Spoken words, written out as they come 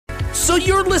So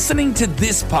you're listening to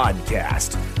this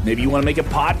podcast. Maybe you want to make a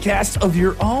podcast of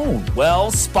your own.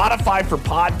 Well, Spotify for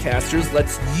Podcasters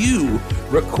lets you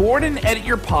record and edit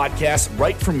your podcast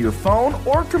right from your phone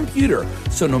or computer.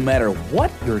 So no matter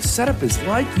what your setup is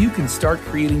like, you can start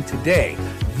creating today.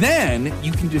 Then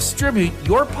you can distribute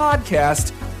your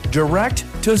podcast direct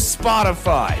to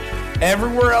Spotify.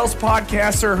 Everywhere else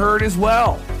podcasts are heard as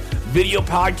well. Video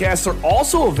podcasts are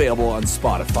also available on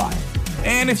Spotify.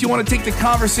 And if you want to take the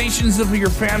conversations of your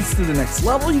fans to the next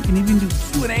level, you can even do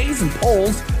Q&As and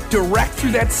polls direct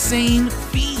through that same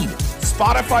feed.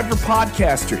 Spotify for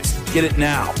Podcasters. Get it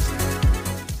now.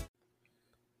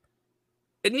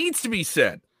 It needs to be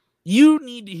said. You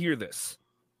need to hear this.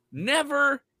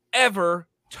 Never, ever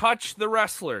touch the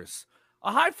wrestlers.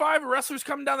 A high five, a wrestler's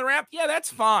coming down the ramp, yeah, that's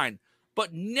fine.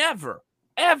 But never,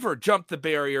 ever jump the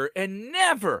barrier and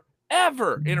never,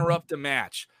 ever interrupt a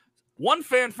match. One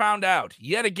fan found out,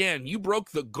 yet again, you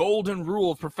broke the golden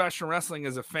rule of professional wrestling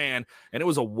as a fan, and it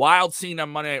was a wild scene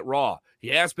on Monday Night Raw. He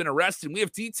has been arrested. We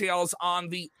have details on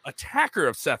the attacker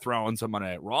of Seth Rollins on Monday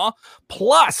Night Raw.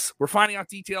 Plus, we're finding out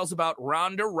details about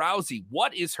Ronda Rousey.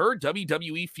 What is her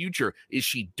WWE future? Is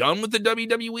she done with the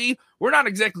WWE? We're not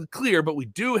exactly clear, but we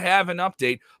do have an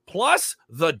update. Plus,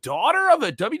 the daughter of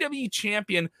a WWE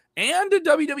champion and a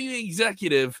WWE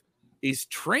executive is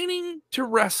training to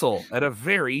wrestle at a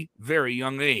very, very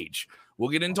young age.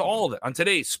 We'll get into all of it on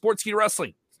today's Sportskeeda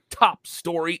Wrestling top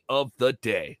story of the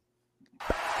day.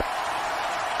 Watch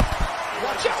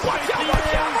out, watch out,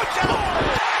 watch out, watch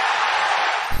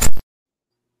out!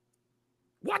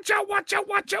 Watch out, watch out,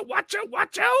 watch out, watch out,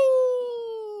 watch out!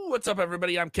 What's up,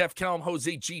 everybody? I'm Kev Kellum,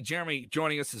 Jose G. Jeremy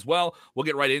joining us as well. We'll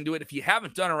get right into it. If you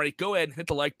haven't done already, go ahead and hit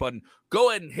the like button. Go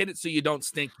ahead and hit it so you don't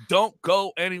stink. Don't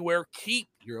go anywhere. Keep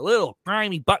your little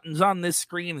grimy buttons on this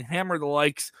screen and hammer the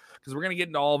likes because we're going to get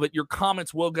into all of it. Your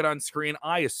comments will get on screen.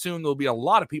 I assume there'll be a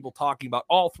lot of people talking about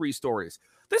all three stories.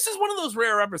 This is one of those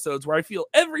rare episodes where I feel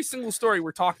every single story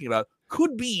we're talking about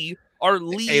could be our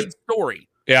lead story.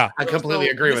 Yeah, I completely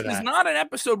agree with that. This is not an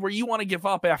episode where you want to give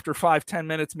up after 5-10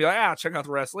 minutes and be like, check out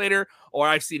the rest later, or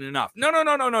I've seen enough.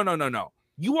 No.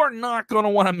 You are not going to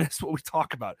want to miss what we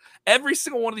talk about. Every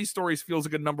single one of these stories feels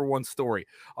like a number one story.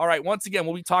 All right, once again,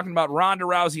 we'll be talking about Ronda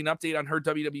Rousey, an update on her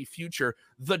WWE future.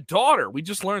 The daughter, we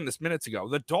just learned this minutes ago,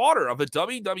 the daughter of a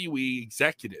WWE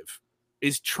executive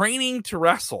is training to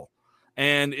wrestle.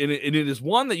 And it is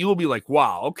one that you will be like,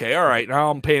 wow, okay, all right,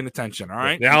 now I'm paying attention, all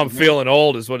right? Now I'm feeling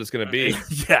old is what it's going to be.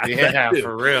 yeah,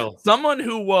 for real. Someone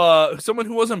who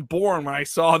wasn't born when I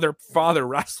saw their father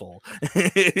wrestle.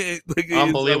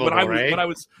 Unbelievable, when I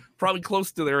was probably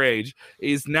close to their age,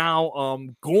 is now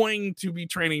going to be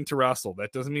training to wrestle.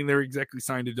 That doesn't mean they're exactly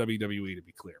signed to WWE, to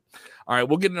be clear. All right,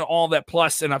 we'll get into all that,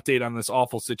 plus an update on this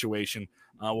awful situation.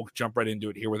 We'll jump right into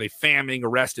it here with a fan being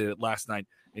arrested last night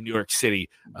in New York City,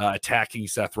 attacking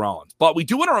Seth Rollins. But we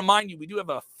do want to remind you, we do have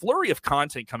a flurry of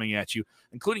content coming at you,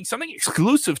 including something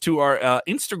exclusive to our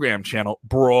Instagram channel.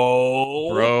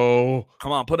 Bro.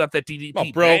 Come on, put up that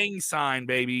DDP bang sign,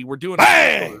 baby. We're doing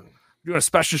a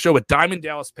special show with Diamond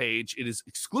Dallas Page. It is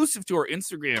exclusive to our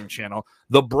Instagram channel,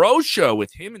 The Bro Show,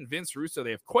 with him and Vince Russo.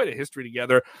 They have quite a history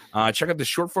together. Check out the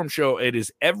short form show. It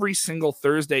is every single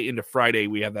Thursday into Friday.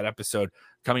 We have that episode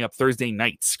coming up Thursday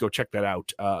nights. Go check that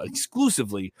out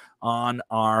exclusively on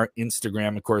our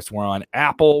Instagram. Of course, we're on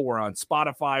Apple. We're on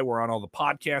Spotify. We're on all the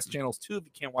podcast channels, too, if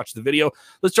you can't watch the video.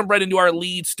 Let's jump right into our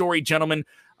lead story, gentlemen.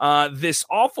 This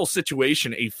awful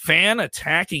situation, a fan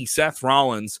attacking Seth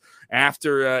Rollins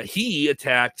after he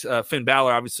attacked Finn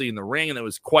Balor, obviously, in the ring, and it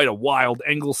was quite a wild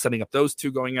angle, setting up those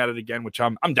two going at it again, which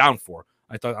I'm down for.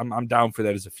 I'm down for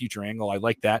that as a future angle. I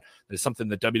like that. That is something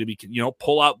that WWE can,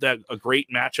 pull out a great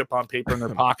matchup on paper in their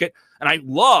pocket. And I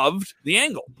loved the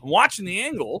angle. I'm watching the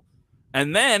angle,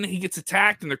 and then he gets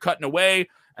attacked, and they're cutting away,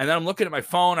 and then I'm looking at my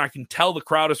phone. I can tell the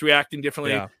crowd is reacting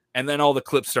differently, and then all the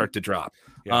clips start to drop.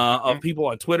 Of people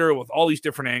on Twitter with all these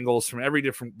different angles from every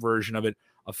different version of it.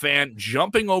 A fan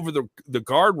jumping over the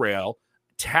guardrail,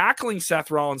 tackling Seth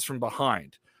Rollins from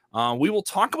behind. We will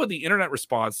talk about the internet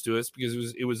response to this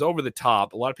because it was over the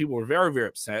top. A lot of people were very, very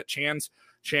upset.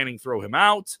 Channing throw him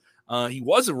out. He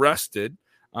was arrested.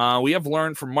 We have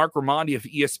learned from Mark Raimondi of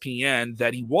ESPN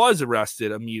that he was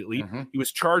arrested immediately. Mm-hmm. He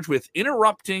was charged with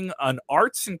interrupting an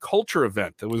arts and culture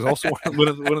event. That was also one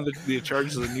of the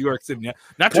charges in New York City.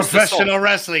 Not just professional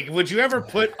wrestling. Would you ever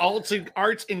put arts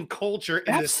and culture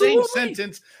in the same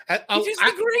sentence? It is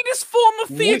the greatest form of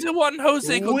theater,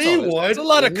 Jose Gonzalez. It's a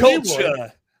lot of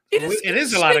culture. It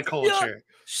is a lot of culture.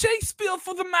 Shakespeare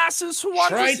for the masses who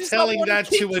want to see telling that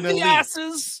to an elite.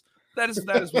 Asses. That is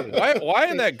what it is. Why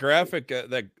in that graphic,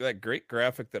 that great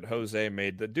graphic that Jose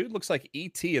made, the dude looks like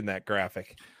E.T. in that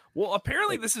graphic. Well,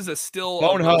 apparently this is a still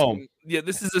Phone home.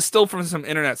 This is a still from some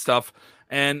internet stuff,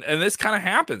 and this kind of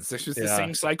happens. This is the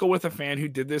same cycle with a fan who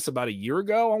did this about a year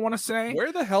ago, I want to say.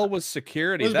 Where the hell was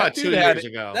security? It was about 2 years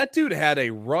ago. That dude had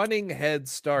a running head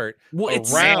start. Well,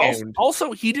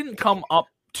 also he didn't come up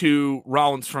to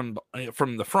Rollins from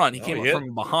the front. He came up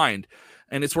from behind,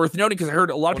 and it's worth noting because I heard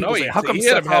a lot of people say, "How come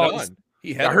Seth Rollins?"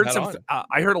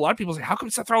 I heard a lot of people say, "How come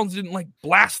Seth Rollins didn't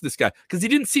blast this guy?" Because he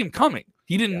didn't see him coming.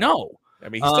 He didn't know. I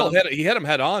mean, he hit him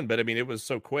head on, but I mean, it was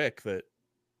so quick that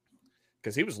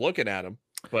because he was looking at him,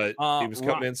 but he was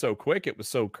coming in so quick, it was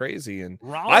so crazy. And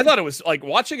I thought it was like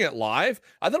watching it live.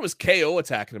 I thought it was KO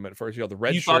attacking him at first. The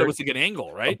red shirt. Thought it was a good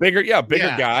angle, right? Bigger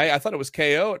guy. I thought it was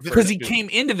KO at because he came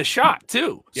into the shot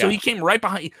too. So he came right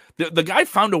behind. The guy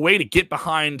found a way to get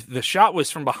behind. The shot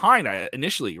was from behind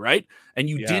initially, right? And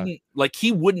you didn't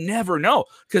he would never know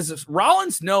because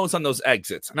Rollins knows on those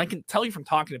exits. And I can tell you from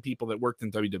talking to people that worked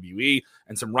in WWE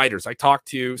and some writers. I talked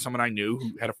to someone I knew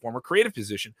who had a former creative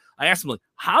position. I asked him,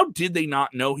 how did they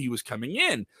not know he was coming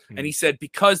in? And he said,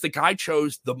 because the guy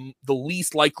chose the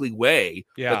least likely way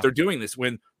that they're doing this.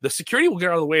 When the security will get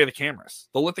out of the way of the cameras,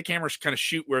 they'll let the cameras kind of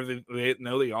shoot where they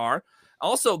know they are.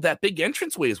 Also, that big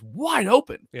entranceway is wide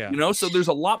open, so there's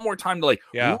a lot more time to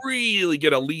really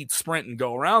get a lead sprint and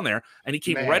go around there. And he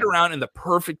came right around in the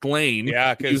perfect lane,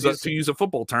 to use a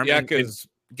football term. Because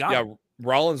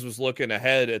Rollins was looking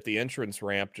ahead at the entrance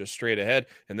ramp, just straight ahead,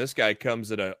 and this guy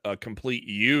comes at a complete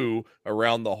U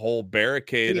around the whole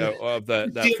barricade of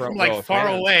that front row, far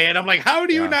away. And I'm like, how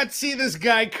do you not see this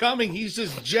guy coming? He's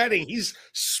just jetting. He's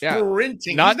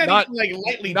sprinting. Not even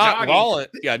lightly jogging. Rollins,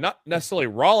 not necessarily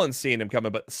Rollins seeing him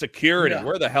coming, but security. Yeah.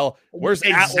 Where the hell? Where's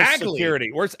Atlas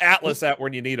security? Where's Atlas at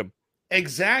when you need him?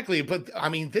 Exactly. But I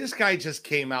mean, this guy just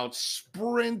came out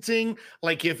sprinting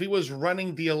like if he was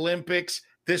running the Olympics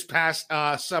this past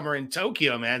summer in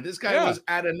Tokyo, man. This guy was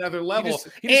at another level.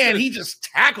 He just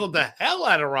tackled the hell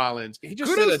out of Rollins.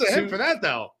 Kudos to him for that,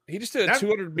 though. He just did a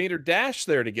 200-meter dash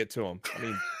there to get to him. I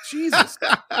mean, Jesus.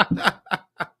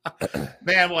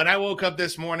 Man, when I woke up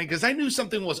this morning, because I knew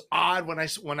something was odd when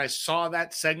I saw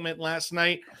that segment last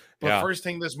night. But first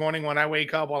thing this morning when I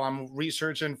wake up while I'm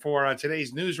researching for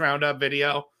today's news roundup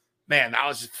video, man, I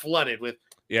was just flooded with,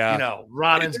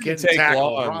 Rollins getting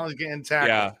tackled.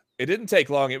 Yeah. It didn't take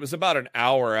long. It was about an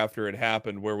hour after it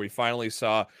happened where we finally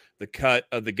saw the cut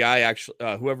of the guy actually,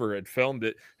 whoever had filmed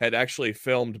it had actually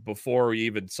filmed before we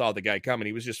even saw the guy coming.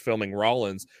 He was just filming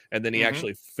Rollins. And then he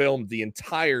actually filmed the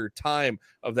entire time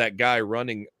of that guy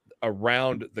running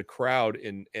around the crowd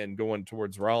and going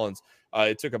towards Rollins.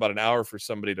 It took about an hour for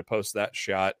somebody to post that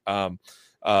shot.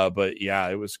 But yeah,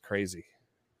 it was crazy.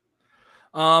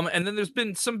 And then there's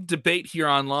been some debate here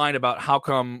online about how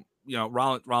come,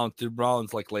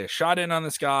 Rollins lay a shot in on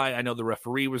this guy. I know the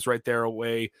referee was right there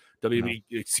away. WWE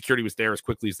security was there as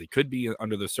quickly as they could be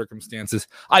under the circumstances.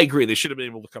 I agree. They should have been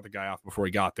able to cut the guy off before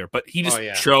he got there, but he just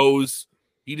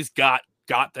he just got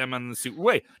them on the super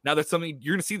way. Now that's something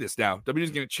you're going to see this now. WWE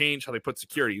is going to change how they put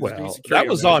security. That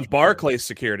was on Barclays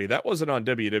security. That wasn't on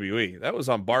WWE. That was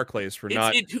on Barclays for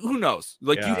who knows?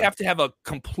 You'd have to have a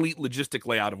complete logistic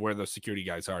layout of where those security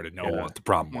guys are to know what the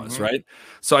problem was, right?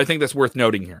 So I think that's worth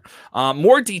noting here.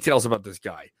 More details about this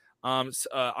guy.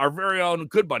 Our very own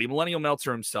good buddy, Millennial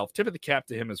Meltzer himself, tip of the cap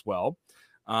to him as well.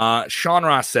 Sean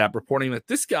Rossap reporting that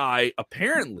this guy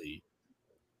apparently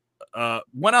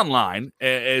went online,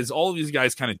 as all of these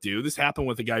guys kind of do. This happened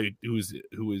with a guy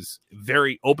who was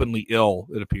very openly ill,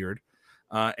 it appeared,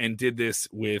 and did this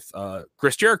with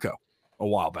Chris Jericho a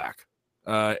while back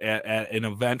at an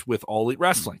event with All Elite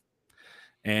Wrestling,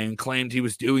 and claimed he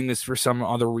was doing this for some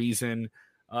other reason.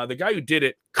 The guy who did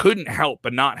it couldn't help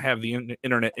but not have the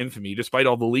internet infamy, despite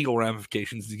all the legal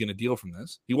ramifications he's going to deal from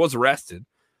this. He was arrested.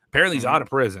 Apparently, he's out of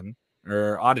prison.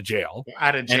 Or out of jail,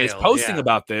 and is posting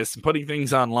about this and putting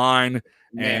things online.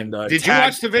 And did you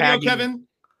watch the video, Kevin?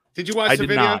 Did you watch the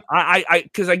video? Not. I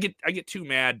because I get too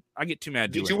mad.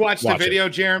 Did you watch the video,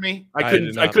 Jeremy? I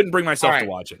couldn't bring myself to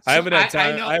watch it. I haven't had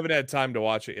time. I haven't had time to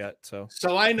watch it yet. So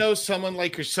I know someone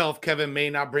like yourself, Kevin,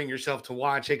 may not bring yourself to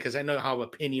watch it because I know how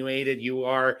opinionated you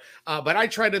are. But I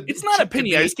try to. It's not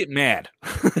opinion. I just get mad.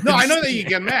 No, I know that you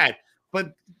get mad,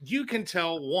 but you can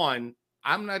tell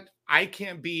I'm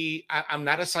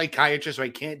not a psychiatrist, so I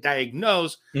can't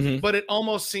diagnose, but it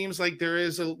almost seems like there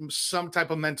is some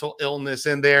type of mental illness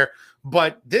in there.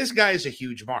 But this guy is a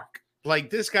huge mark. Like,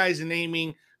 this guy's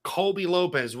naming Colby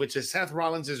Lopez, which is Seth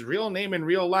Rollins' real name in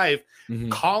real life,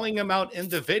 calling him out in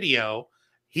the video.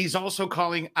 He's also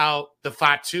calling out the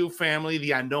Fatu family,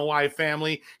 the Anoa'i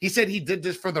family. He said he did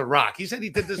this for The Rock. He said he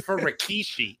did this for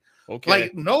Rikishi. Okay.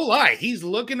 Like, no lie. He's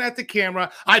looking at the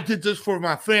camera. I did this for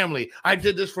my family. I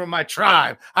did this for my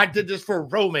tribe. I did this for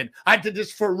Roman. I did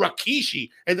this for Rikishi.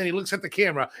 And then he looks at the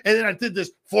camera. And then I did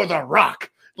this for The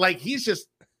Rock. Like, he's just,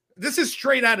 this is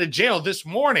straight out of jail this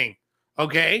morning.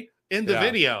 Okay. In the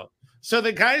video. So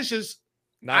the guy's just,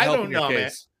 I don't know,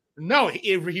 man. No,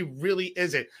 he really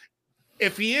isn't.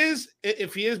 If he is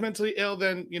mentally ill,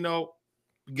 then, you know,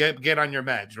 get on your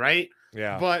meds, right?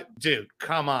 Yeah. But dude,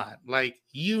 come on. Like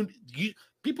you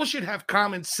people should have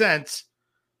common sense,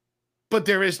 but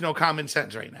there is no common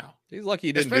sense right now. He's lucky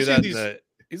he didn't do that.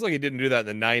 He's lucky he didn't do that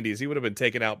in the 90s. He would have been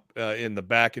taken out in the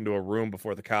back into a room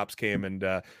before the cops came. And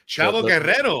Chavo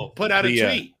Guerrero put out a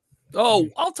tweet. Oh,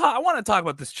 I want to talk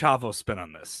about this Chavo spin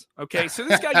on this. Okay, so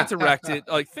this guy gets erected.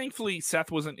 Like, thankfully,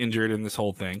 Seth wasn't injured in this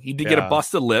whole thing. He did get a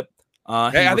busted lip.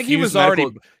 I think he was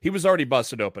already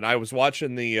busted open. I was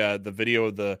watching the video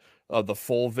of the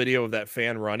full video of that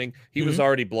fan running. He was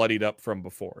already bloodied up from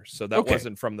before, so that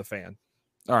wasn't from the fan.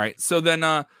 All right, so then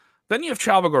you have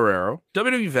Chavo Guerrero,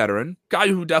 WWE veteran, guy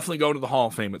who definitely go to the Hall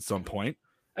of Fame at some point,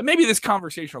 and maybe this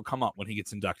conversation will come up when he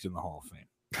gets inducted in the Hall of Fame.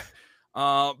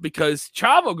 Because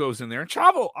Chavo goes in there, and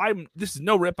Chavo, this is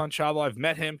no rip on Chavo. I've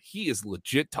met him. He is a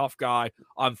legit tough guy.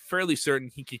 I'm fairly certain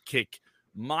he could kick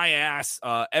my ass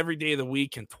every day of the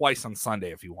week and twice on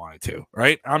Sunday if he wanted to.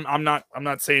 Right? I'm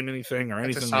not saying anything or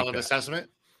anything. That's a solid assessment.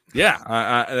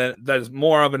 Yeah, that is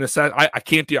more of an assessment. I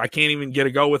can't even get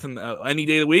a go with him any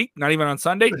day of the week. Not even on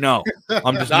Sunday. No,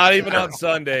 I'm just not even on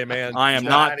Sunday, man. I am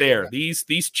not there.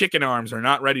 These chicken arms are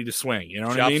not ready to swing. You know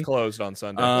what I mean? Shop's closed on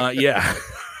Sunday. Yeah.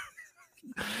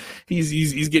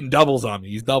 He's getting doubles on me.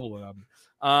 He's doubling on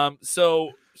me.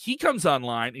 So he comes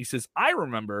online. He says, I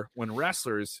remember when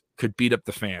wrestlers could beat up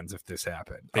the fans if this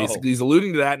happened. Basically, he's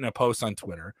alluding to that in a post on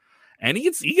Twitter. And he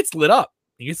gets lit up.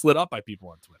 He gets lit up by people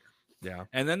on Twitter. Yeah.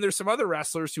 And then there's some other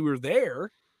wrestlers who are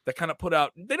there that kind of put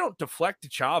out, they don't deflect to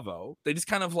Chavo. They just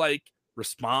kind of like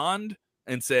respond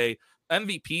and say,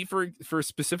 MVP for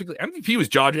specifically, MVP was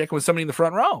jawjacking with somebody in the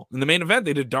front row. In the main event,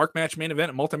 they did a dark match main event,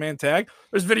 a multi-man tag.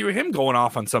 There's a video of him going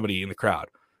off on somebody in the crowd.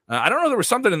 I don't know. There was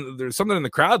something in the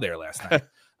crowd there last night.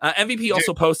 MVP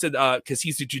also posted, because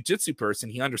he's a jiu-jitsu person,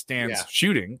 he understands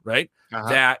shooting, right?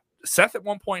 That Seth at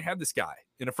one point had this guy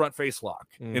in a front face lock.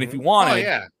 And if he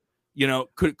wanted, you know,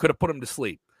 could have put him to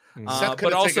sleep. Seth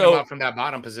could have taken him out from that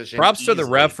bottom position. Props to the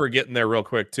ref for getting there real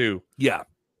quick, too. Yeah.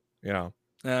 You know.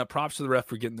 Props to the ref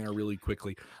for getting there really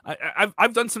quickly.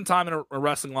 I've done some time in a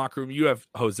wrestling locker room. You have,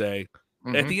 Jose.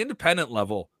 At the independent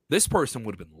level, this person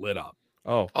would have been lit up.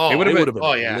 It would have been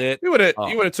lit. You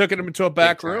would have taken him into a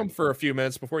back room for a few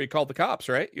minutes before you called the cops,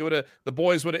 right? The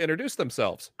boys would have introduced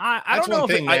themselves. I don't know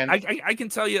if I can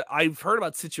tell you, I've heard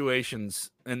about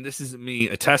situations, and this isn't me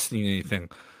attesting anything,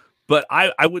 but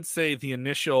I would say the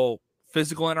initial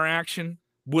physical interaction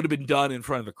would have been done in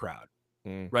front of the crowd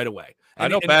right away. I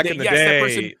know back in the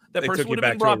day, that person would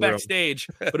have been brought backstage,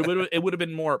 but it would have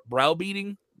been more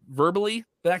browbeating verbally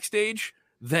backstage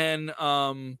than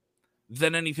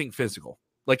anything physical.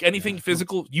 Like anything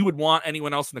physical, you would want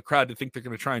anyone else in the crowd to think they're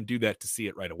going to try and do that to see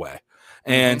it right away.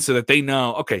 And so that they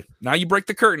know, okay, now you break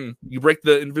the curtain, you break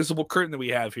the invisible curtain that we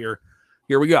have here.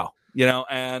 Here we go. You know,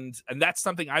 and that's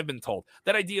something I've been told.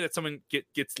 That idea that someone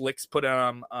gets licks put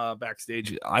on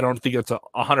backstage, I don't think it's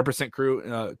 100%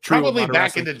 true. Probably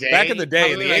back in the day. Back in the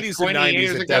day, in the 80s and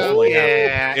 90s, it definitely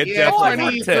happened. It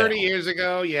definitely 20, 30 years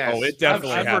ago, yes. Oh, it definitely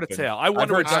happened. I've heard a tale. I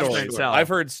wonder what Dutchman tell. I've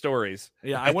heard stories.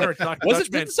 Yeah, I wonder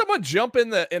if didn't someone jump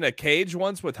in a cage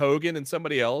once with Hogan and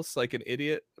somebody else, like an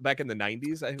idiot, back in the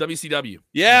 90s? WCW.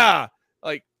 Yeah,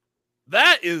 like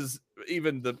that is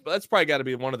that's probably got to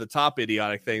be one of the top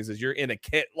idiotic things is you're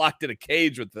locked in a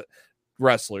cage with the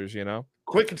wrestlers, you know.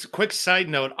 Quick side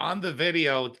note on the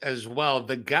video as well.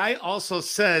 The guy also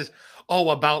says,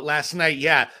 about last night.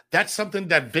 Yeah, that's something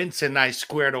that Vince and I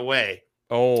squared away.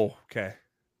 Oh, okay.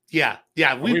 Yeah.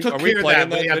 We took care of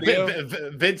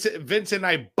that. Vince and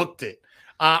I booked it.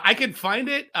 I can find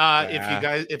it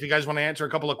if you guys want to answer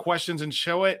a couple of questions and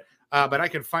show it. But I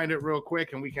can find it real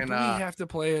quick, and we can. Do we have to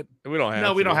play it? We don't have.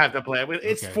 No, we don't have to play it.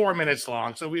 It's 4 minutes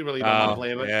long, so we really don't want to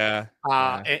play it. Yeah.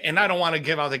 And I don't want to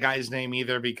give out the guy's name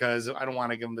either because I don't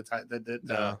want to give him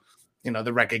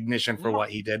the recognition for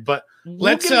what he did. But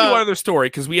let's get into another story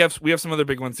because we have some other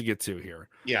big ones to get to here.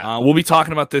 Yeah. We'll be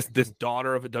talking about this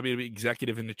daughter of a WWE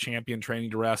executive and a champion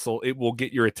training to wrestle. It will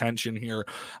get your attention here.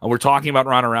 We're talking about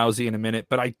Roda Rousey in a minute,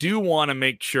 but I do want to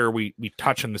make sure we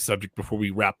touch on the subject before we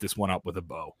wrap this one up with a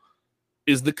bow.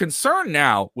 Is the concern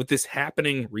now with this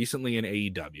happening recently in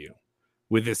AEW,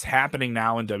 with this happening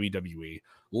now in WWE,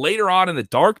 Later on in the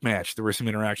dark match, there was some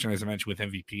interaction, as I mentioned, with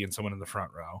MVP and someone in the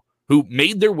front row who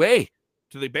made their way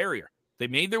to the barrier. They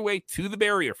made their way to the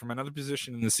barrier from another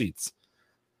position in the seats.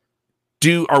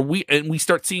 We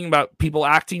start seeing about people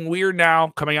acting weird now,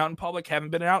 coming out in public, haven't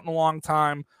been out in a long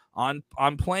time, on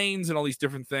planes and all these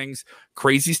different things,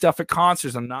 crazy stuff at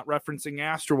concerts. I'm not referencing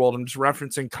Astroworld. I'm just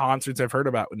referencing concerts I've heard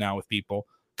about now with people,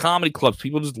 comedy clubs,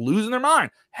 people just losing their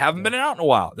mind, haven't been out in a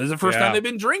while. This is the first time they've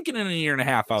been drinking in a year and a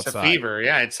half outside. It's a fever.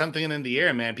 Yeah, it's something in the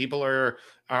air, man. People are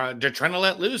they're trying to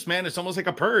let loose, man. It's almost like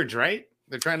a purge, right?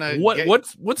 They're trying to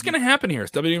what's going to happen here?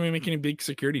 Is WWE making any big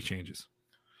security changes?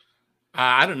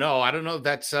 I don't know. I don't know if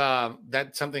that's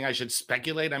something I should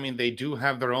speculate. I mean, they do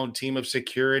have their own team of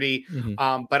security,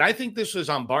 but I think this was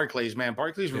on Barclays, man.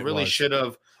 Barclays really should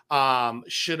have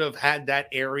had that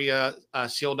area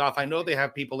sealed off. I know they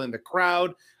have people in the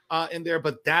crowd in there,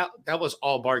 but that was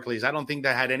all Barclays. I don't think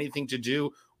that had anything to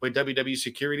do with WWE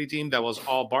security team. That was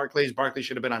all Barclays. Barclays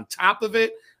should have been on top of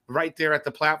it, right there at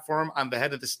the platform on the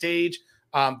head of the stage.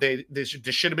 There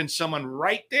should have been someone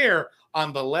right there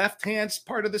on the left-hand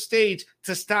part of the stage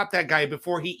to stop that guy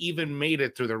before he even made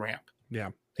it through the ramp. Yeah.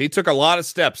 He took a lot of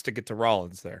steps to get to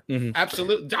Rollins there. Mm-hmm.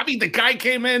 Absolutely. I mean, the guy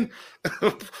came in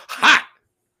hot.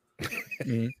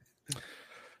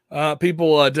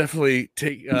 People definitely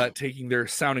taking their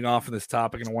sounding off on this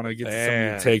topic, and I want to get to some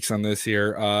of your takes on this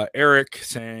here. Eric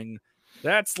saying,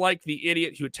 that's like the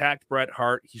idiot who attacked Bret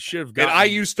Hart. He should have gotten. And I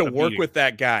used to work with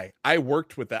that guy. I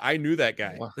worked with that. I knew that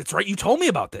guy. That's right. You told me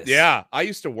about this. Yeah, I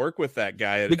used to work with that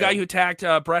guy. The guy who attacked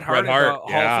Bret Hart, Hall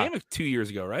of Fame 2 years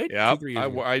ago, right? Yeah, 2-3 years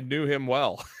ago. I knew him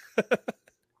well.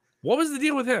 What was the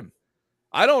deal with him?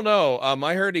 I don't know.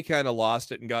 I heard he kind of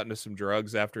lost it and got into some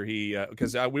drugs after he,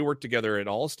 because we worked together at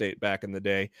Allstate back in the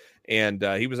day, and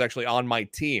he was actually on my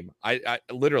team. I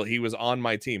literally, he was on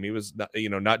my team. He was,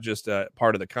 not just a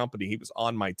part of the company. He was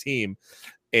on my team,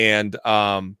 and he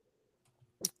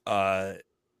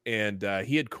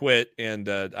had quit, and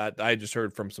I just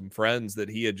heard from some friends that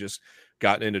he had just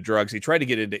gotten into drugs. He tried to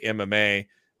get into MMA.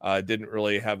 Didn't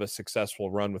really have a successful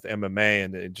run with MMA,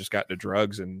 and it just got into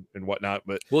drugs and whatnot.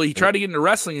 But he tried to get into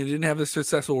wrestling and didn't have a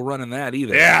successful run in that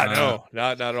either. Yeah, no,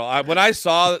 not at all. When I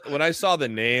saw the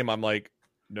name, I'm like,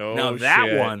 no. Now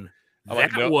that one,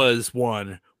 was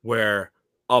one where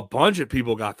a bunch of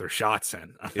people got their shots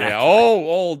in. Yeah,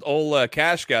 old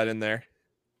Cash got in there.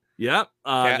 Yep.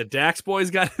 The Dax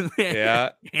boys got in there. Yeah.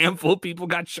 Handful of people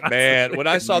got shot. Man, when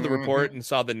I saw the report and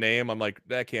saw the name, I'm like,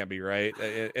 that can't be right.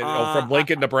 From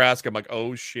Lincoln, Nebraska, I'm like,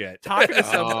 oh shit. Talking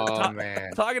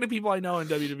to people I know in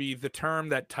WWE, the term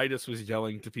that Titus was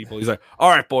yelling to people, he's like,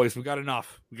 all right, boys, we got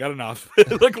enough.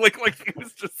 Look like it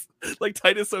was just like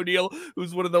Titus O'Neil,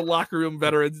 who's one of the locker room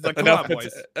veterans. He's like, enough,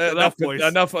 boys.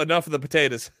 Enough of the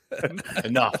potatoes.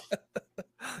 Enough.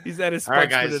 He's at his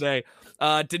spot for today.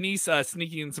 Denise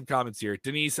sneaking in some comments here.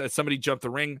 Denise, somebody jumped the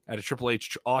ring at a Triple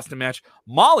H Austin match.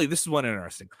 Molly, this is one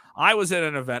interesting. I was at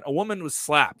an event. A woman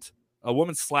slapped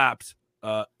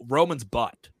Roman's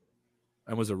butt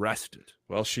and was arrested.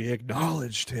 Well, she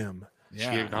acknowledged him.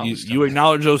 Yeah, you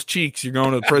acknowledge those cheeks, you're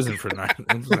going to prison for night.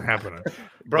 That's what's happening.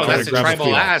 Bro, that's the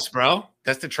tribal ass, bro.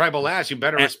 That's the tribal ass. You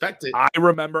better respect it. I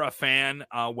remember a fan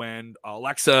when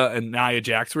Alexa and Nia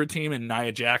Jax were a team, and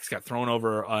Nia Jax got thrown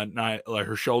over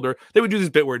her shoulder. They would do this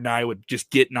bit where Nia would just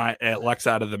get Alexa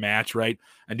out of the match, right?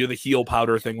 And do the heel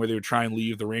powder thing where they would try and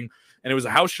leave the ring. And it was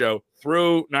a house show.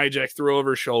 Nia Jax threw over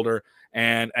her shoulder,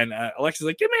 and Alexa's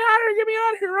like, get me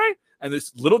out of here, right? And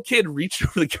this little kid reached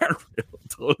over the guardrail and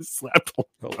totally slapped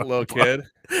a little kid.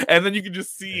 And then you could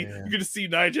just see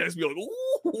Nia Jax be like,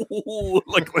 ooh,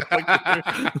 like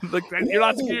you're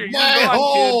not scared. My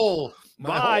hole.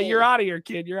 Bye. You're out of here,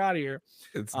 kid. You're out of here.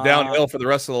 It's downhill for the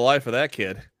rest of the life of that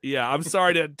kid. Yeah, I'm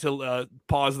sorry to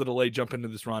pause the delay, jump into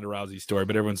this Ronda Rousey story,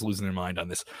 but everyone's losing their mind on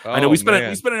this. I know we spent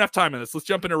enough time on this. Let's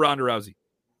jump into Ronda Rousey.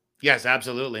 Yes,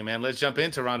 absolutely, man. Let's jump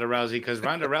into Ronda Rousey because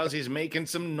Ronda Rousey's making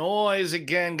some noise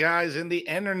again, guys, in the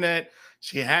internet.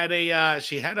 She had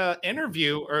a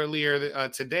interview earlier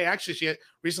today. Actually, she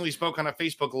recently spoke on a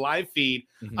Facebook live feed.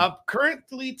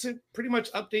 Currently, to pretty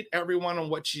much update everyone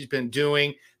on what she's been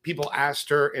doing. People asked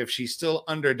her if she's still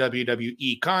under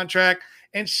WWE contract,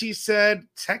 and she said,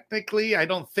 technically, I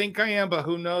don't think I am, but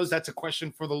who knows? That's a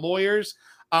question for the lawyers.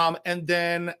 And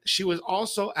then she was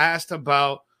also asked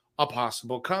about a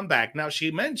possible comeback. Now,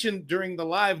 she mentioned during the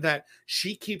live that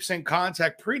she keeps in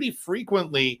contact pretty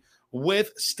frequently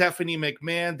with Stephanie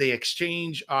McMahon. They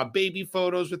exchange baby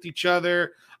photos with each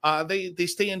other. They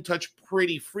stay in touch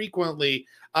pretty frequently,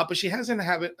 but she hasn't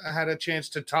had a chance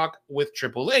to talk with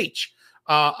Triple H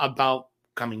about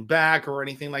coming back or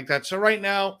anything like that. So right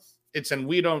now, it's an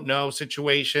we don't know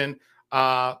situation.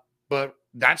 But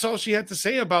that's all she had to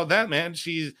say about that, man.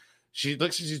 She looks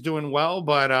like she's doing well,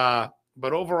 but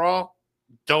overall,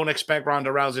 don't expect Ronda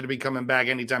Rousey to be coming back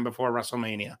anytime before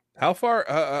WrestleMania.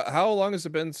 How long has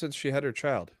it been since she had her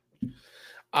child?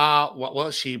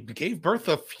 Well, she gave birth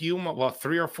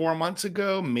 3 or 4 months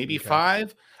ago, maybe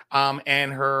 5.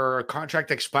 And her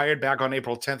contract expired back on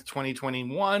April 10th,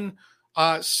 2021.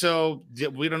 So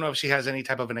we don't know if she has any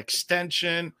type of an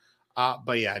extension.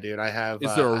 But yeah, dude, I have.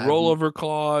 Is there a rollover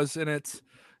clause in it?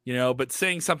 But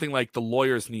saying something like the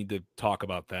lawyers need to talk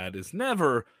about that is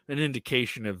never an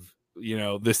indication of,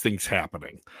 this thing's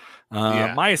happening.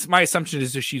 My assumption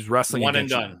is that she's wrestling one and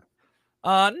done.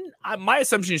 My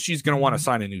assumption is she's going to want to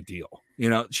sign a new deal.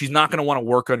 She's not going to want to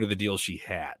work under the deal she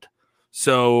had.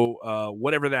 So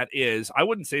whatever that is, I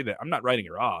wouldn't say that. I'm not writing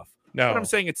her off. No, but I'm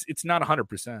saying it's not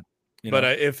 100%. But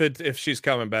if she's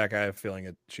coming back, I have a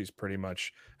feeling she's pretty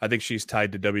much. I think she's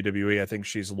tied to WWE. I think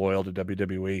she's loyal to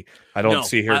WWE. I don't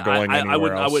see her going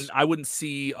anywhere else. I wouldn't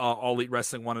see All Elite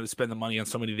Wrestling wanting to spend the money on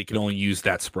somebody that can only use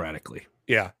that sporadically.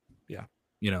 Yeah.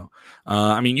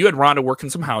 I mean, you had Ronda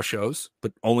working some house shows,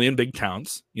 but only in big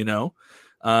towns.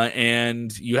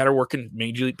 And you had her working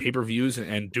major league pay-per-views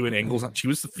and doing angles. She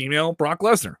was the female Brock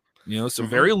Lesnar. So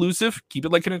very elusive. Keep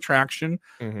it like an attraction.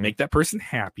 Make that person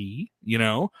happy.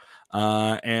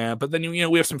 But then we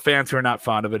have some fans who are not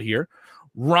fond of it here.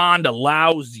 Ronda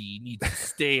Rousey needs to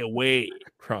stay away.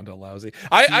 Ronda Rousey.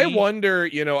 I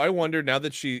wonder, now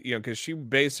that she, because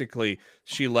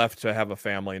she left to have a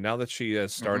family. Now that she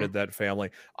has started that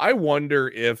family, I wonder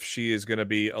if she is going to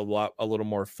be a little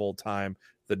more full-time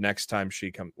the next time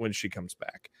when she comes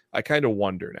back. I kind of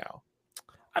wonder now.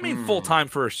 I mean, full time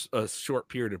for a short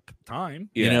period of time.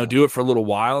 Do it for a little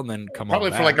while and then come probably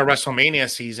on for back. like a WrestleMania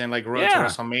season, like Road to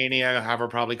WrestleMania. Have her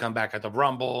probably come back at the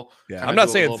Rumble. Yeah, I'm not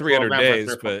saying 300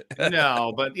 days, but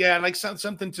no, but yeah, like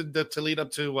something to lead up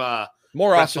to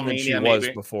more often than she was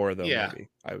before, though. Yeah. Maybe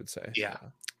I would say. Yeah.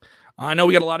 I know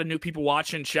we got a lot of new people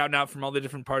watching, shouting out from all the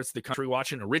different parts of the country,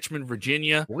 watching Richmond,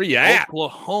 Virginia, where you at?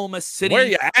 Oklahoma City, where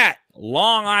you at?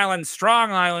 Long Island,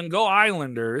 Strong Island, go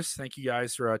Islanders! Thank you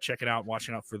guys for checking out,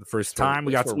 watching out for the first time.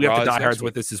 We got the diehards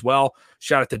with us as well.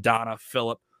 Shout out to Donna,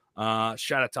 Philip.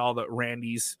 Shout out to all the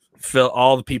Randys, Phil,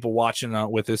 all the people watching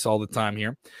with us all the time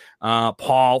here.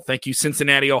 Paul, thank you.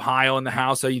 Cincinnati, Ohio, in the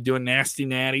house. How you doing, Nasty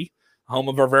Natty? Home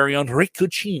of our very own Rick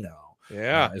Cucino.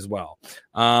 As well.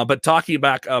 But talking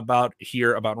about Ronda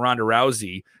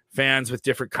Rousey, fans with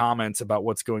different comments about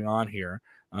what's going on here,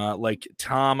 like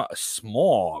Tom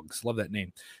Smogs, love that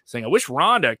name, saying, I wish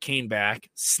Ronda came back,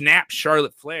 snap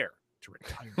Charlotte Flair to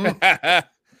retire.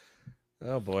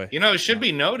 Oh boy. It should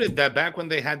be noted that back when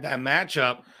they had that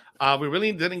matchup, we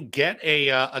really didn't get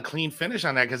a clean finish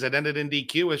on that because it ended in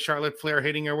DQ with Charlotte Flair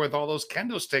hitting her with all those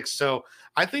kendo sticks. So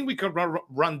I think we could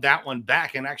run that one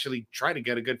back and actually try to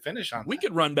get a good finish on. We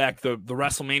could run back the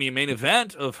WrestleMania main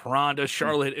event of Ronda,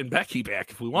 Charlotte, and Becky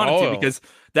back if we wanted to, because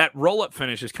that roll-up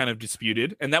finish is kind of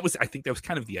disputed, and I think that was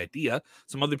kind of the idea.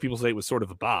 Some other people say it was sort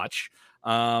of a botch.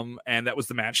 And that was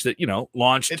the match that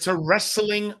launched. It's a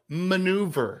wrestling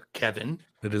maneuver, Kevin.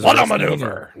 It is what a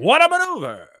maneuver! What a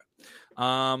maneuver!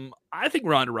 I think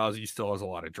Ronda Rousey still has a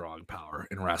lot of drawing power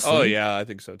in wrestling. Oh yeah, I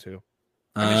think so too.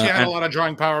 I mean, she had a lot of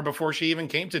drawing power before she even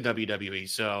came to WWE,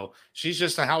 so she's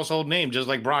just a household name, just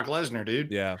like Brock Lesnar,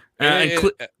 dude. Yeah.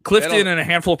 Clifton and a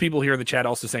handful of people here in the chat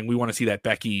also saying we want to see that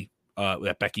Becky.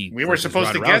 We were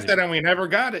supposed to get that, and we never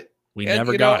got it. We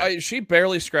never got it. She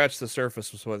barely scratched the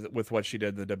surface with what she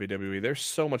did in the WWE. There's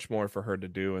so much more for her to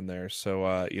do in there.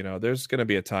 So, there's going to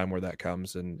be a time where that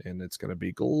comes, and it's going to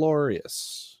be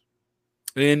glorious.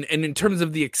 And in terms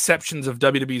of the exceptions of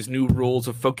WWE's new rules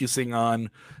of focusing on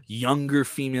younger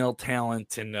female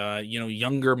talent and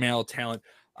younger male talent,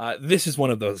 this is one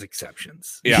of those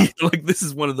exceptions. Yeah, this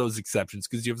is one of those exceptions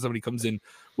because you have somebody comes in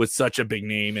with such a big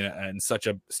name and such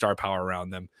a star power around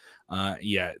them.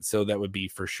 So that would be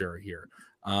for sure here.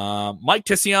 Mike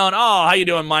Tissione. Oh, how you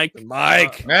doing, Mike?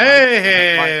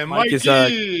 Hey, Mike is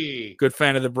a good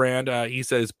fan of the brand. He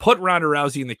says, put Ronda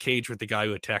Rousey in the cage with the guy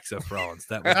who attacks Seth Rollins.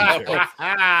 That would be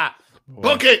fair.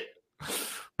 Book it.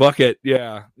 Bucket,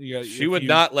 yeah. She would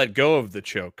not let go of the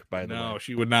choke, by the way. No,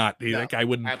 she would not. That guy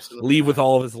wouldn't absolutely leave not. with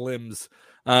all of his limbs.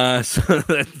 So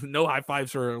no high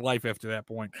fives for her life after that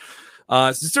point.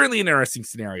 So certainly an interesting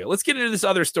scenario. Let's get into this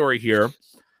other story here.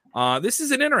 This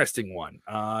is an interesting one.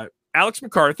 Alex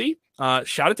McCarthy,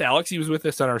 shout out to Alex. He was with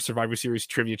us on our Survivor Series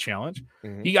Trivia Challenge.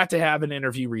 Mm-hmm. He got to have an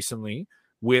interview recently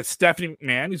with Stephanie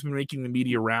McMahon, who's been making the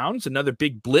media rounds. Another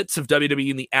big blitz of WWE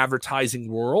in the advertising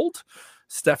world.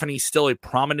 Stephanie's still a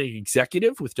prominent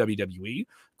executive with WWE.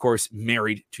 course,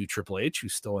 married to Triple H,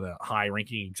 who's still in a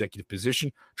high-ranking executive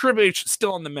position. Triple H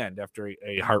still on the mend after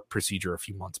a heart procedure a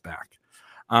few months back.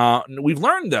 We've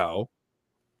learned, though,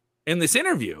 in this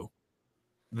interview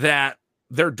that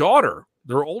their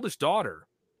oldest daughter,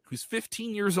 who's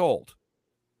 15 years old,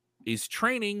 is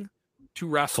training to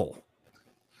wrestle.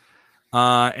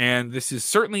 And this is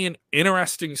certainly an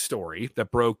interesting story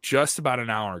that broke just about an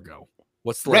hour ago.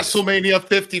 What's the WrestleMania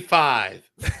 55?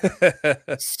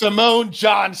 Simone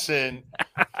Johnson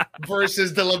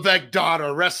versus the Levesque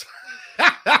daughter.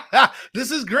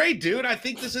 This is great, dude. I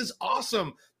think this is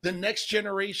awesome. The next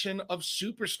generation of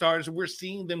superstars, we're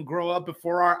seeing them grow up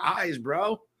before our eyes,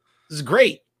 bro. This is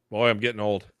great. Boy, I'm getting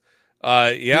old.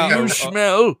 Yeah. Do you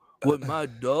smell what my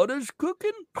daughter's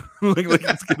cooking?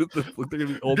 It's gonna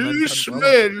be old. Do you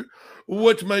smell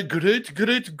what my great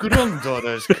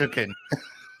granddaughter's cooking?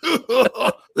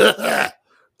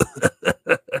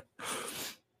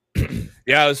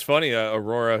 Yeah, it was funny.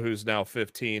 Aurora, who's now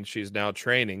 15, she's now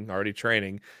already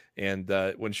training. And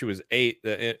when she was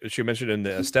 8, she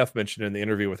mentioned Steph mentioned in the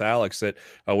interview with Alex that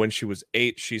when she was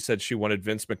 8, she said she wanted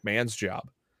Vince McMahon's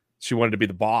job. She wanted to be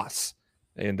the boss.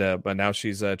 And but now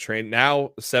she's trained.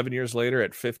 Now 7 years later,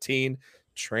 at 15,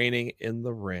 training in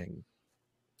the ring.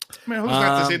 Man, who's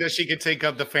not to say that she could take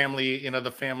up the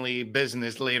family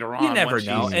business later on? You never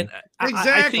know. And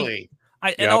exactly.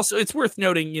 And also, it's worth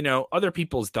noting, other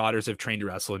people's daughters have trained to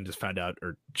wrestle and just found out,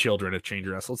 or children have trained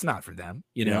to wrestle. It's not for them,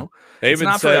 know. It's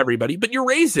not for everybody, but you're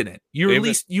raised in it. You at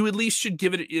least should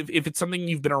give it, if it's something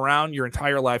you've been around your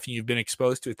entire life and you've been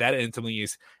exposed to it, that intimately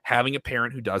is having a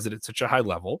parent who does it at such a high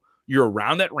level. You're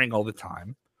around that ring all the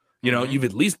time. You've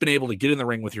at least been able to get in the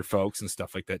ring with your folks and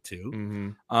stuff like that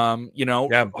too.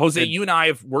 Jose, you and I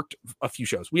have worked a few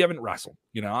shows. We haven't wrestled.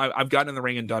 I've gotten in the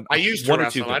ring and done. I used to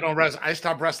wrestle. I don't wrestle. I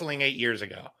stopped wrestling 8 years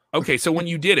ago. Okay, so when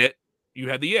you did it, you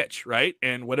had the itch, right?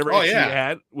 And whatever itch you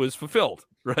had was fulfilled,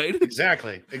 right?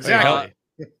 Exactly.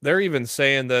 They're even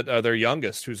saying that their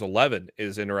youngest, who's 11,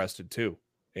 is interested too.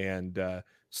 And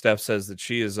Steph says that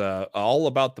she is all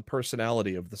about the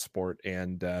personality of the sport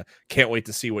and can't wait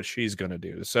to see what she's going to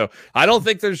do. So I don't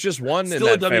think there's just one Still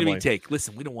in that a WWE family. take.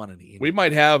 Listen, we don't want any. We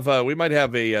might have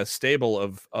a stable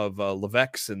of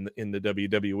Levesques in the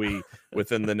WWE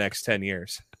within the next 10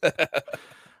 years.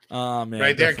 Oh man,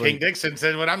 right there, definitely. King Dixon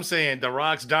said what I'm saying. The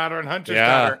Rock's daughter and Hunter's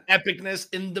daughter, epicness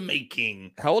in the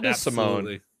making. How old is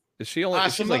Simone? Is she only?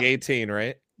 She's like 18,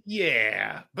 right?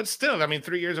 Yeah, but still,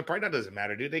 3 years apart. That doesn't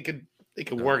matter, dude. They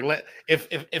could work.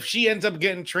 If she ends up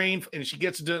getting trained and she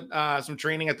gets to do some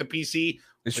training at the PC,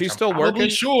 is she still working?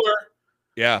 Sure.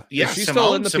 Yeah. Yeah. Is she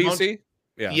still in the PC?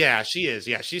 Yeah. Yeah, she is.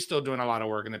 Yeah, she's still doing a lot of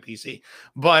work in the PC.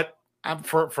 But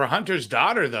for Hunter's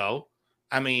daughter, though,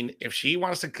 if she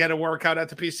wants to get a workout at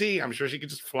the PC, I'm sure she could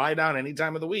just fly down any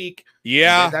time of the week.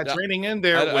 Yeah, get that training in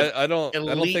there. I don't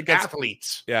think that's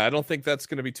athletes. Yeah, I don't think that's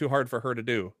going to be too hard for her to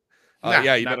do.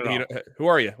 Yeah, who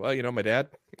are you? Well, my dad.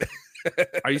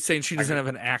 Are you saying she doesn't have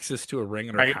an access to a ring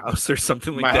in her house or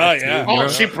something like that? Yeah. Oh,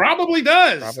 she probably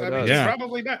does. She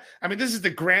probably does. This is the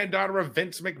granddaughter of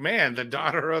Vince McMahon, the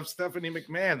daughter of Stephanie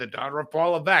McMahon, the daughter of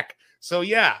Paul Levesque. So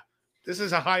yeah, this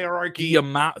is a hierarchy.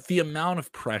 The amount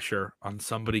of pressure on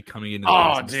somebody coming into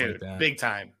the business dude, like that. Big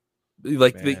time.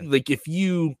 Like if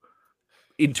you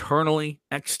internally,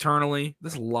 externally,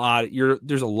 there's a lot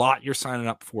you're signing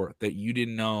up for that you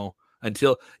didn't know.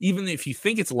 Until, even if you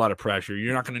think it's a lot of pressure,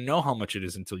 you're not going to know how much it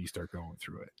is until you start going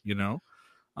through it,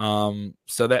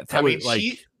 So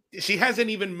she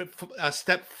hasn't even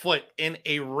stepped foot in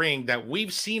a ring that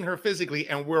we've seen her physically,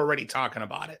 and we're already talking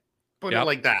about it. Put it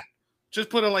like that. Just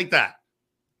put it like that.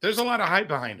 There's a lot of hype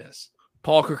behind this.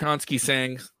 Paul Krakonski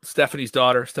saying Triple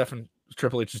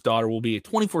H's daughter will be a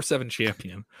 24/7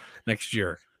 champion next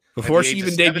year. Before she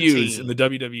even debuts in the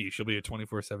WWE, she'll be a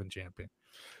 24/7 champion.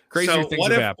 Crazy things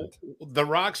have happened. The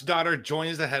Rock's daughter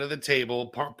joins the head of the table,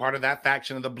 part of that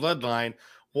faction of the bloodline.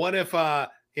 What if Paul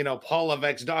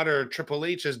Levesque's daughter, Triple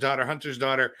H's daughter, Hunter's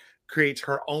daughter, creates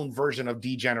her own version of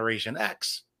D-Generation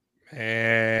X?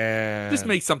 And just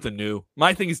make something new.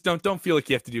 My thing is don't feel like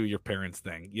you have to do your parents'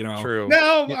 thing. True.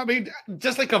 No,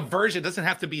 just like a version. It doesn't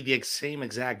have to be the same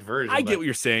exact version. I get what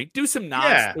you're saying. Do some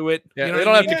nods to it. Yeah, they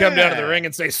don't have to come down to the ring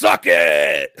and say "suck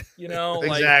it."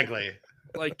 Exactly.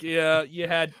 You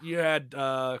had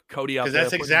Cody out there. Because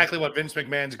that's exactly what Vince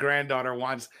McMahon's granddaughter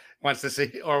wants to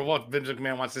see, or what Vince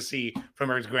McMahon wants to see from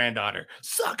his granddaughter.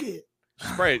 Suck it.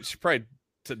 She probably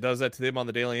does that to them on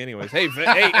the daily, anyways. Hey,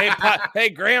 hey,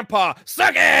 Grandpa,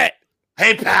 suck it.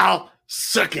 Hey, pal,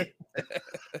 suck it.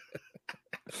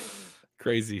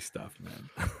 Crazy stuff, man.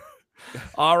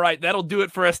 All right, that'll do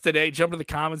it for us today. Jump to the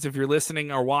comments if you're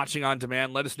listening or watching on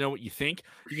demand. Let us know what you think.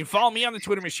 You can follow me on the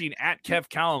Twitter machine at Kev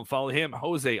Callum. Follow him,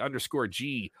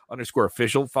 Jose_G_official.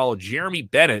 Follow Jeremy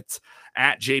Bennett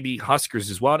at JB Huskers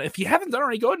as well. And if you haven't done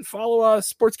already, go ahead and follow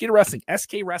Sportskeeda Wrestling,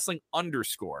 SK Wrestling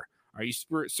 _. All right, you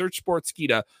search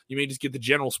Sportskeeda. You may just get the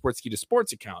general Sportskeeda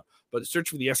Sports account, but search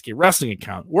for the SK Wrestling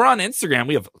account. We're on Instagram.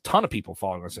 We have a ton of people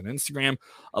following us on Instagram.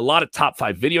 A lot of top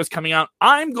 5 videos coming out.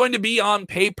 I'm going to be on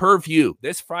pay-per-view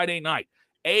this Friday night.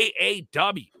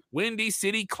 AAW, Windy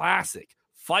City Classic,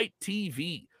 Fight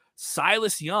TV,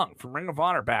 Silas Young from Ring of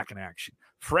Honor back in action.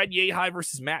 Fred Yehai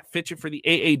versus Matt Fitchett for the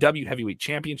AAW Heavyweight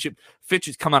Championship.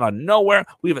 Fitchett's come out of nowhere.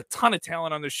 We have a ton of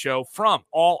talent on this show from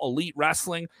All Elite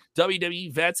Wrestling,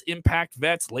 WWE vets, Impact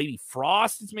vets. Lady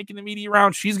Frost is making the media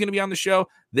round. She's going to be on the show.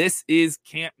 This is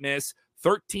can't miss.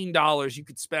 $13 you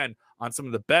could spend on some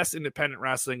of the best independent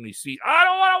wrestling you see. I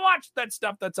don't want to watch that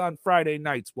stuff that's on Friday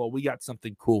nights. Well, we got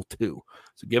something cool too.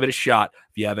 So give it a shot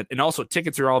if you haven't. And also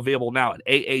tickets are all available now at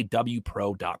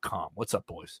aawpro.com. What's up,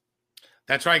 boys?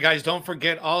 That's right, guys. Don't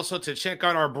forget also to check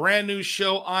out our brand new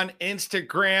show on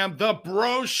Instagram, The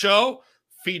Bro Show,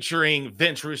 featuring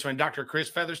Vince Russo and Dr. Chris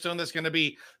Featherstone. That's going to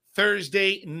be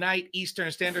Thursday night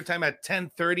Eastern Standard Time at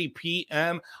 10:30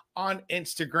 p.m. on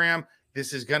Instagram.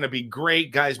 This is going to be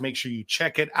great, guys. Make sure you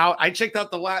check it out. I checked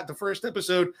out the first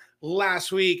episode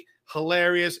last week.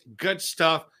 Hilarious, good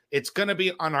stuff. It's going to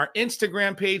be on our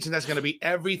Instagram page, and that's going to be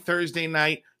every Thursday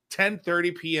night,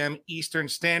 10:30 p.m. Eastern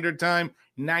Standard Time,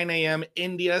 9 a.m.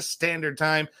 India Standard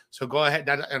Time. So go ahead,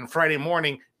 on Friday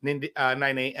morning, 9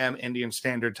 a.m. Indian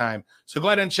Standard Time. So go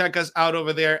ahead and check us out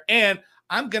over there. And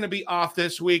I'm going to be off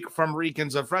this week from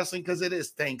Weekends of Wrestling because it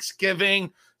is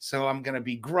Thanksgiving. So I'm going to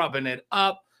be grubbing it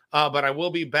up. But I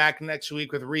will be back next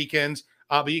week with Weekends.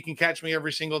 But you can catch me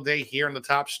every single day here on the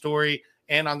Top Story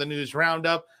and on the News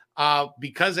Roundup.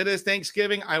 Because it is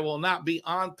Thanksgiving, I will not be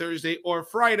on Thursday or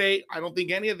Friday. I don't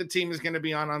think any of the team is going to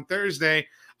be on Thursday.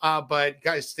 But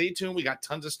guys, stay tuned. We got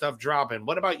tons of stuff dropping.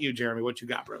 What about you, Jeremy? What you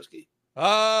got, broski?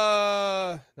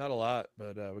 Not a lot,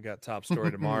 but we got Top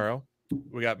Story tomorrow.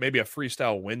 We got maybe a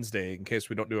Freestyle Wednesday in case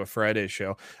we don't do a Friday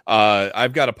show.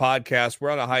 I've got a podcast. We're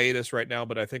on a hiatus right now,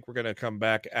 but I think we're going to come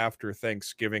back after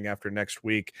Thanksgiving, after next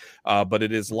week. But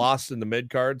it is Lost in the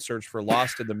Midcard. Search for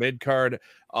Lost in the Midcard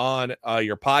on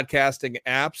your podcasting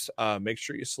apps. Make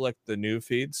sure you select the new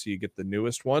feed so you get the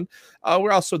newest one.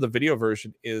 We're also, the video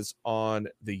version is on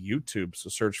the YouTube. So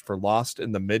search for Lost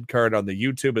in the Midcard on the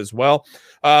YouTube as well.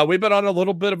 We've been on a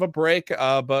little bit of a break,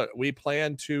 but we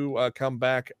plan to come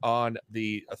back on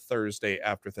the Thursday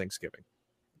after Thanksgiving.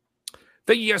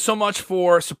 Thank you guys so much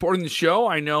for supporting the show.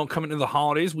 I know coming into the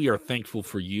holidays, we are thankful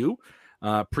for you.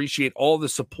 Appreciate all the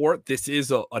support. This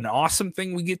is an awesome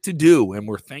thing we get to do, and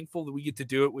we're thankful that we get to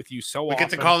do it with you so often. We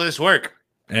get to call this work.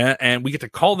 And we get to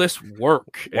call this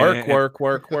work. Work.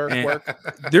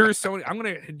 There's so many. I'm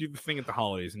going to do the thing at the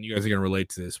holidays, and you guys are going to relate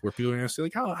to this, where people are going to say,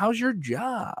 like, how's your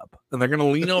job? And they're going to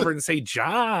lean over and say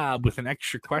job with an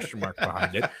extra question mark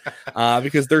behind it,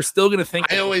 because they're still going to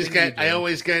think. I always get,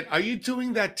 are you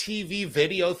doing that TV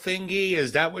video thingy?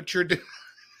 Is that what you're doing?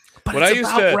 But when it's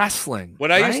about wrestling.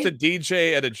 When I used to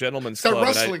DJ at a gentleman's club.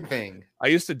 It's a wrestling thing. I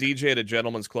used to DJ at a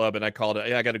gentleman's club, and I called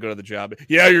it, I got to go to the job.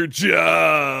 Yeah, your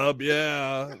job.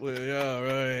 Yeah. Well, yeah,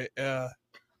 right. Yeah.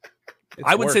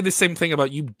 I would say the same thing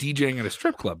about you DJing at a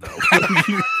strip club, though.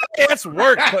 That's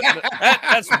work.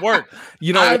 That's work.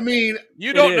 You know, I mean,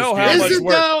 you don't know how much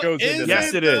work goes into that.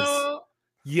 Yes, it is.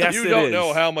 Yes, you don't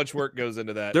know how much work goes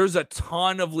into that. There's a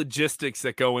ton of logistics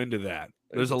that go into that.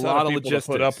 There's a lot of logistics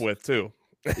to put up with too.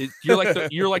 You're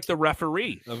like the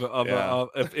referee of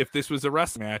if this was a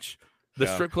wrestling match. The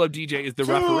strip club DJ is the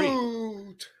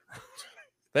referee.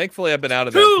 Thankfully, I've been out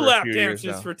of that for a lap few dances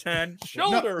years now. for 10.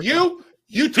 Shoulder. No,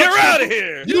 you're out of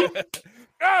here. You're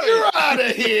out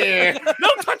of here. No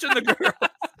touching the girl.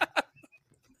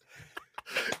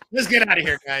 Let's get out of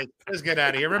here, guys. Let's get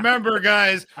out of here. Remember,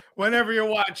 guys, whenever you're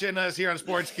watching us here on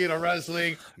Sportskeeda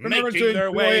Wrestling, remember making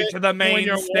their way to the main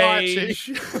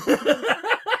stage.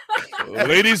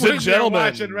 Ladies and gentlemen,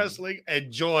 watching wrestling,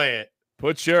 enjoy it.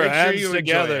 Put your hands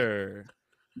together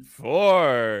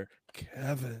for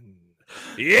Kevin.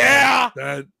 Yeah.